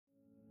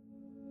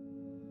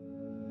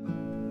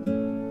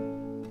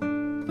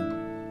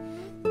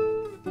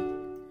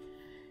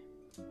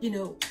You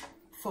know,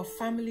 for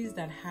families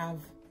that have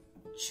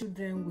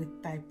children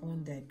with type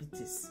 1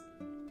 diabetes,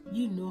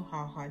 you know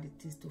how hard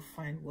it is to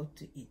find what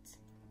to eat.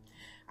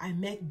 I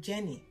met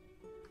Jenny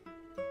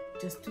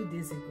just 2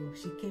 days ago.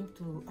 She came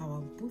to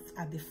our booth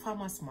at the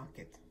farmer's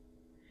market.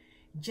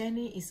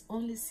 Jenny is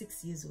only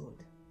 6 years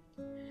old,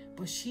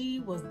 but she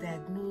was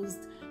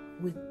diagnosed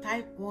with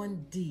type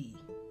 1D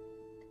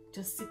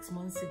just 6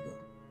 months ago.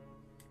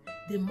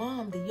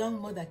 The young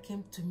mother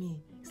came to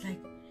me. It's like,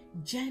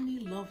 Jenny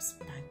loves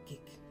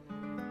pancake.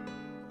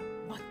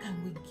 What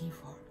can we give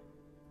her?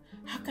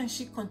 How can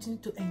she continue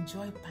to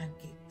enjoy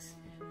pancakes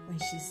when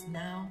she's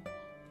now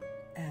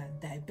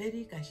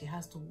diabetic and she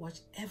has to watch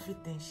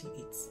everything she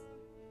eats?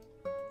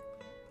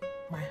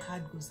 My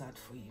heart goes out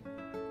for you.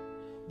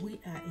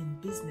 We are in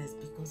business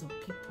because of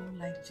people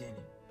like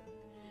Jenny.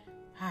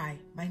 Hi,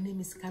 my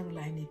name is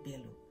Caroline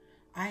Bello.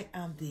 I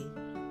am the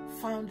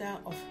founder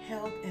of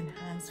Health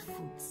Enhanced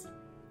Foods.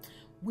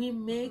 We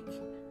make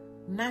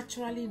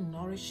naturally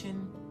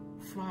nourishing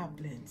flour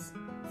blends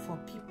for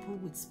people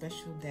with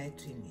special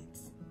dietary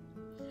needs.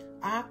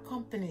 Our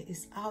company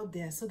is out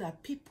there so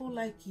that people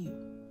like you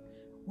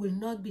will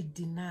not be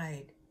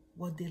denied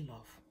what they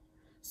love.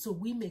 So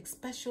we make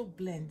special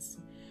blends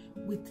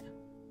with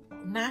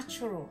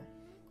natural,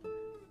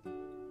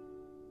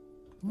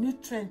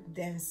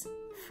 nutrient-dense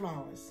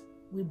flours.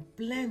 We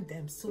blend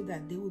them so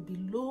that they will be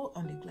low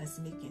on the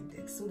glycemic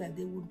index, so that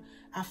they would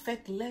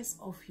affect less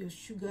of your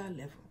sugar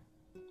level.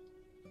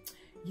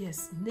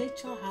 Yes,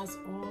 nature has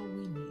all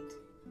we need,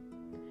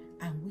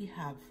 and we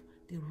have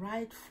the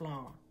right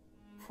flour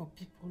for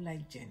people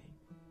like Jenny.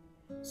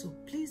 So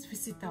please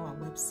visit our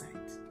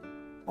website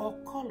or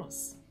call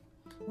us.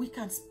 We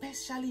can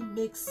specially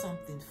make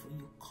something for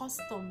you,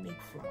 custom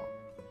make flour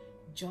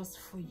just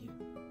for you.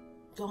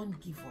 Don't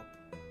give up.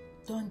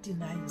 Don't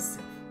deny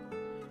yourself.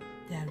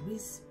 There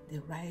is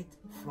the right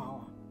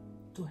flour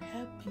to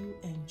help you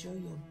enjoy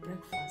your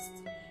breakfast,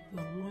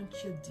 your lunch,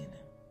 your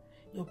dinner,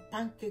 your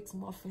pancakes,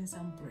 muffins,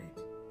 and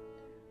bread,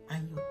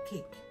 and your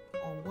cake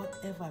or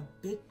whatever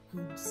baked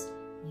goods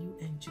you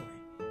enjoy.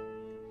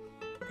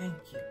 Thank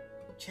you.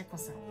 Check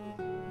us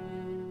out.